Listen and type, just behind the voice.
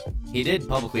He did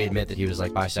publicly admit that he was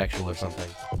like bisexual or something.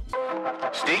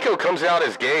 Sneeko comes out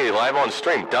as gay live on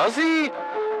stream. Does he?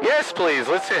 Yes, please.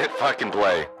 Let's hit fucking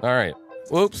play. All right.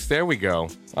 Whoops. There we go.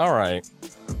 All right.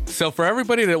 So for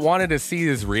everybody that wanted to see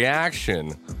his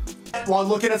reaction, while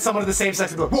looking at someone of the same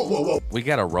sex, whoa, whoa, whoa. We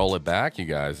got to roll it back, you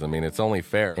guys. I mean, it's only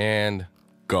fair. And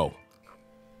go.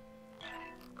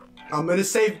 I'm going to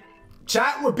say,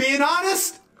 chat, we're being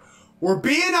honest. We're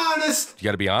being honest. You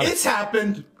got to be honest. It's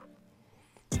happened.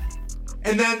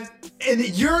 And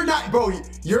you're not, bro,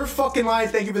 you're fucking lying.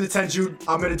 Thank you for the 10, Jude.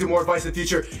 I'm going to do more advice in the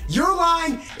future. You're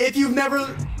lying if you've never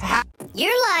had.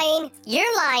 You're lying.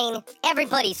 You're lying.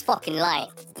 Everybody's fucking lying.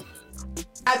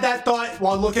 Had that thought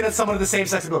while looking at someone of the same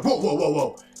sex and go, whoa, whoa, whoa,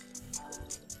 whoa.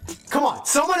 Come on,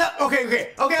 someone, okay.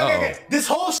 This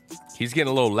whole He's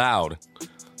getting a little loud.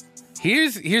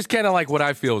 Here's kind of like what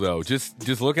I feel though.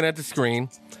 Just looking at the screen,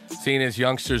 seeing his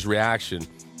youngster's reaction.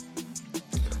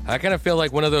 I kind of feel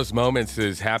like one of those moments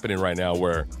is happening right now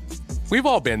where we've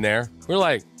all been there. We're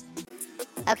like,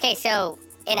 okay, so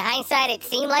in hindsight, it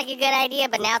seemed like a good idea,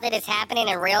 but now that it's happening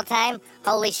in real time,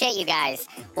 holy shit, you guys.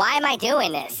 Why am I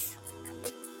doing this?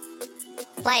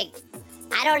 Like,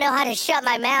 I don't know how to shut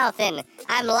my mouth, and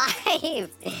I'm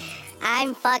live.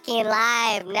 I'm fucking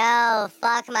live. No,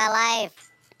 fuck my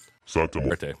life.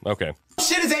 birthday. Okay.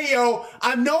 shit is AO.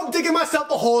 I know I'm digging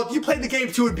myself a hole. If you played the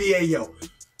game too, it'd be AO.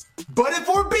 But if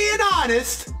we're being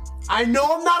honest, I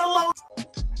know I'm not alone.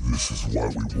 This is why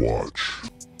we watch.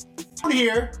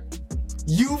 Here,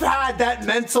 you've had that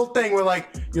mental thing where you're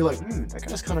like, that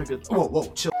guy's kind of good.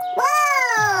 Whoa, chill.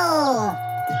 Whoa!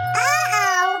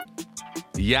 Uh-oh!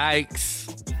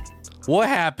 Yikes. What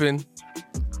happened?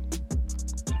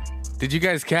 Did you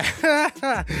guys catch?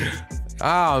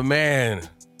 Oh, man.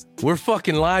 We're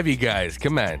fucking live, you guys.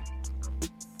 Come on.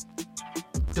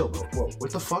 Still, whoa,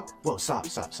 what the fuck? Whoa, stop.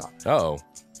 Uh-oh.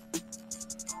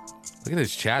 Look at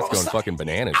this chat going fucking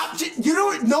bananas. You know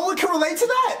what? No one can relate to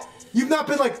that. You've not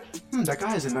been like, that guy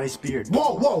has a nice beard.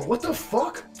 Whoa, what the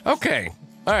fuck? Okay.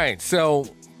 All right, so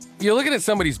you're looking at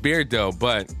somebody's beard, though,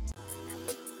 but...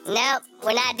 Nope,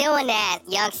 we're not doing that,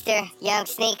 youngster, young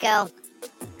Sneeko.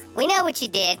 We know what you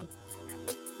did.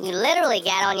 You literally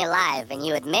got on your live and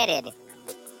you admitted.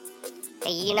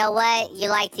 Hey, you know what? You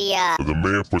like the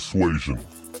man persuasion.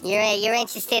 You're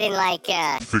interested in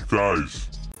thick thighs.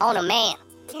 on a man.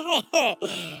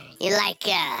 you like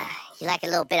a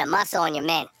little bit of muscle on your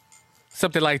man.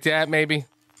 Something like that, maybe.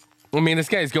 I mean, this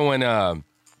guy's going,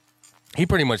 he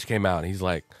pretty much came out. He's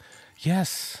like,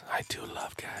 yes, I do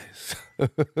love guys.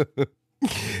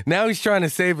 Now he's trying to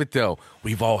save it, though.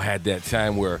 We've all had that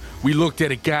time where we looked at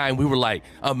a guy and we were like,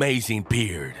 amazing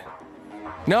beard.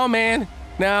 No, man.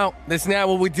 No, that's not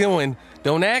what we're doing.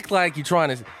 Don't act like you're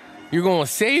going to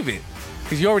save it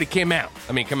because you already came out.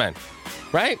 I mean, come on.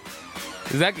 Right?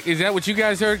 Is that what you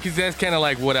guys heard? Because that's kind of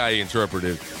like what I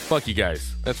interpreted. Fuck you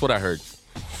guys. That's what I heard.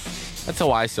 That's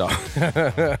how I saw.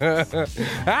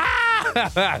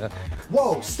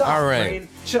 Whoa, stop, all right. Brain.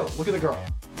 Chill, look at the girl.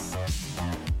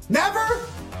 Never?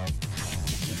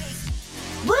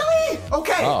 Really?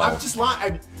 Okay, Uh-oh. I'm just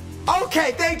lying.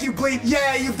 Okay, thank you, Bleep.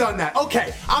 Yeah, you've done that.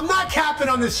 Okay, I'm not capping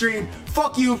on the stream.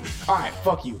 Fuck you. All right,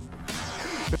 fuck you.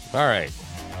 All right.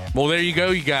 Well, there you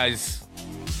go, you guys.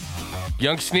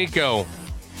 Young Sneeko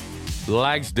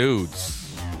likes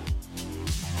dudes.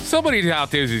 Somebody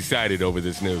out there is excited over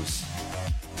this news.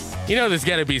 You know there's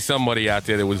got to be somebody out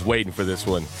there that was waiting for this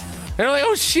one. They're like,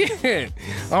 oh, shit.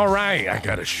 All right, I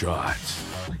got a shot.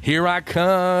 Here I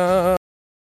come.